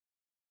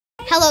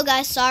Hello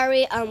guys,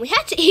 sorry. We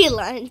had to eat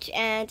lunch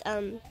and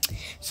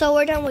so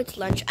we're done with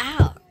lunch.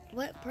 Ow.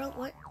 What, bro?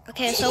 What?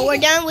 Okay, so we're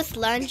done with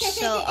lunch.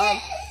 So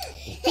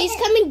he's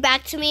coming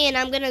back to me and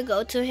I'm going to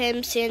go to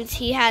him since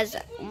he has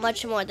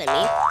much more than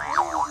me.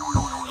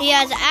 He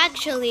has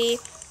actually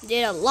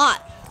did a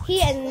lot. He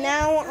is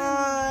now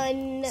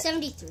on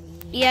 73.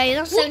 Yeah, he's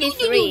on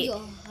 73.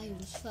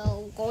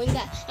 So going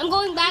back. I'm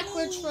going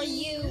backwards for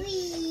you.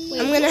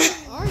 Wait, where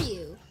are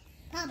you?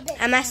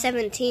 I'm at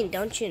 17,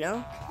 don't you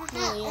know?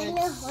 No,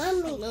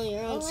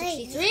 you're on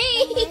 63.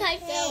 I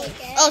fell.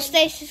 Oh,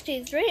 stay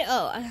 63?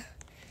 Oh,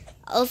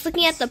 I was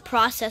looking at the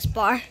process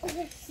bar.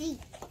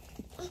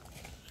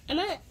 I'm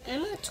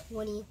at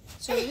 20,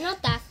 so you're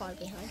not that far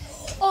behind.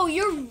 Oh,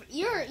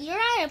 you're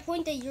at a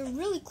point that you're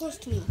really close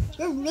to me.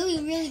 You're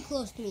really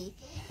close to me.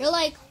 You're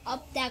like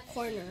up that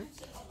corner.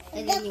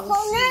 And then you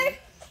corner?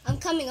 I'm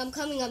coming.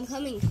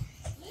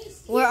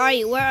 Where are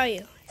you? Where are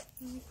you?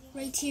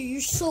 Right here.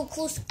 You're so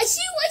close. I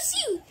see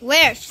you.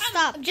 Where?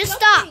 Stop.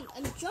 Just jumping. stop.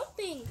 I'm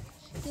jumping.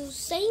 You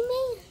see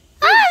me?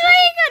 Oh, how are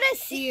you gonna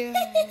see you?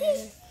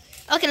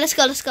 Okay, let's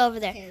go over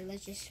there. Okay,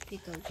 let's just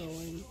pick up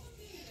going.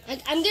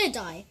 I'm gonna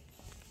die.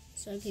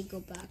 So I can go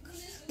back.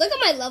 Look at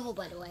my level,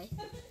 by the way.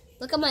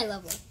 Look at my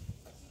level.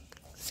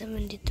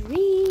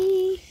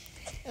 73.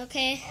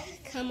 Okay,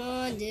 come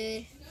on,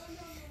 dude.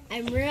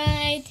 I'm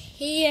right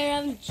here.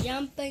 I'm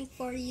jumping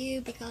for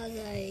you because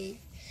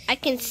I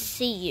can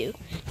see you.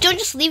 Don't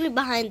just leave me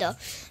behind though.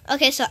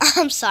 Okay, so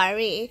I'm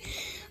sorry.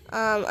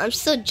 I'm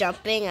still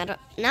jumping. Now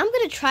I'm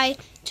gonna try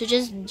to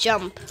just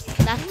jump.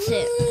 That's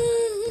it.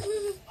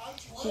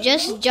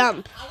 Just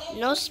jump.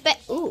 No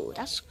Ooh,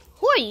 that's.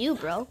 Who are you,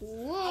 bro?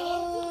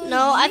 Whoa.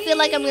 No, I feel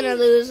like I'm gonna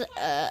lose.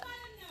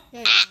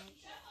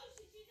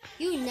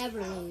 You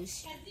never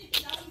lose.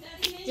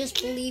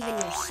 Just believe in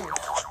yourself.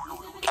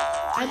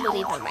 I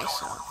believe in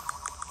myself.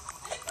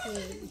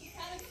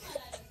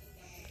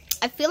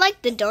 I feel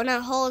like the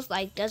donut hole is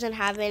doesn't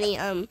have any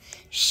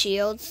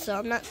shields, so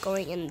I'm not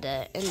going in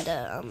the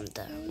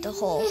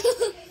hole.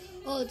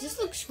 Oh, this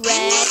looks red,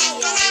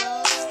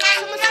 yellow.